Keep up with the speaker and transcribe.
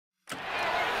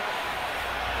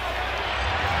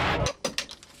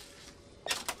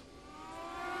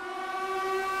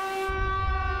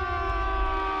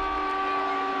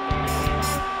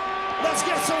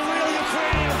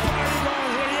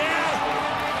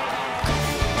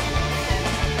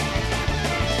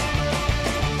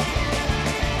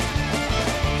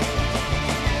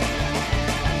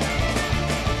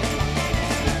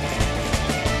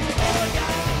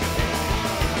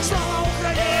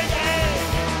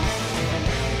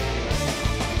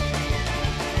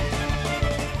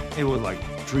It was like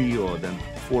trio, then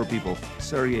 4 people.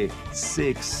 Sergey,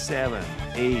 6, 7,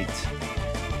 8.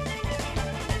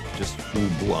 Just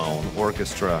full-blown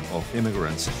orchestra of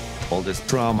immigrants. All this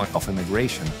trauma of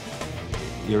immigration.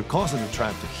 You're constantly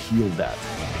trying to heal that.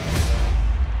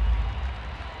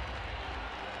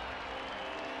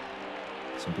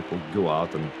 Some people go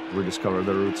out and rediscover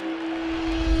their roots.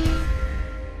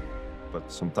 But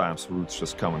sometimes roots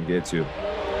just come and get you.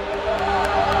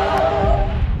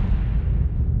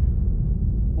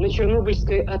 На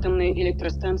Чернобыльской атомной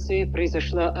электростанции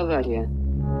произошла авария.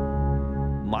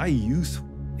 My youth,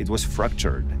 it was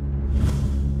fractured.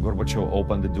 Gorbachev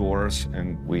opened the doors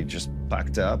and we just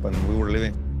packed up and we were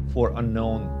living for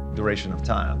unknown duration of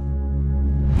time.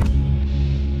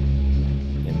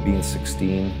 And being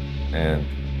 16 and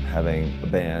having a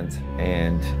band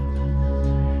and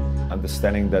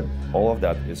understanding that all of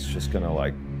that is just gonna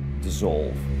like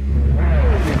dissolve.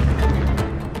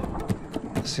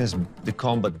 Since the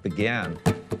combat began,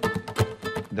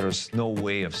 there's no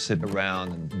way of sitting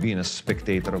around and being a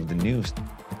spectator of the news.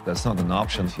 That's not an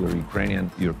option if you're Ukrainian.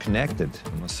 You're connected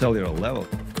on a cellular level.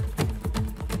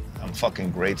 I'm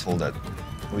fucking grateful that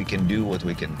we can do what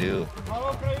we can do.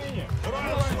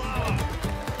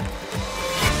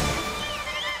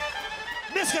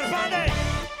 Miss Carvane!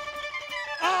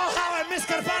 Oh, how I miss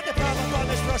Carvane!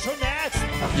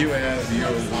 You have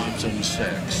your wanton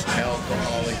sex,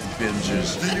 alcoholic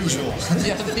binges. The usual.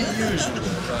 Yeah, the usual,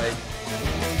 right?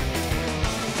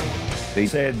 They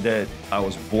said that I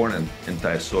was born in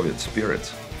anti-Soviet spirit.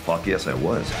 Fuck yes, I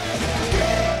was.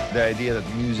 The idea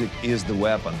that music is the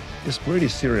weapon is pretty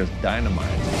serious dynamite.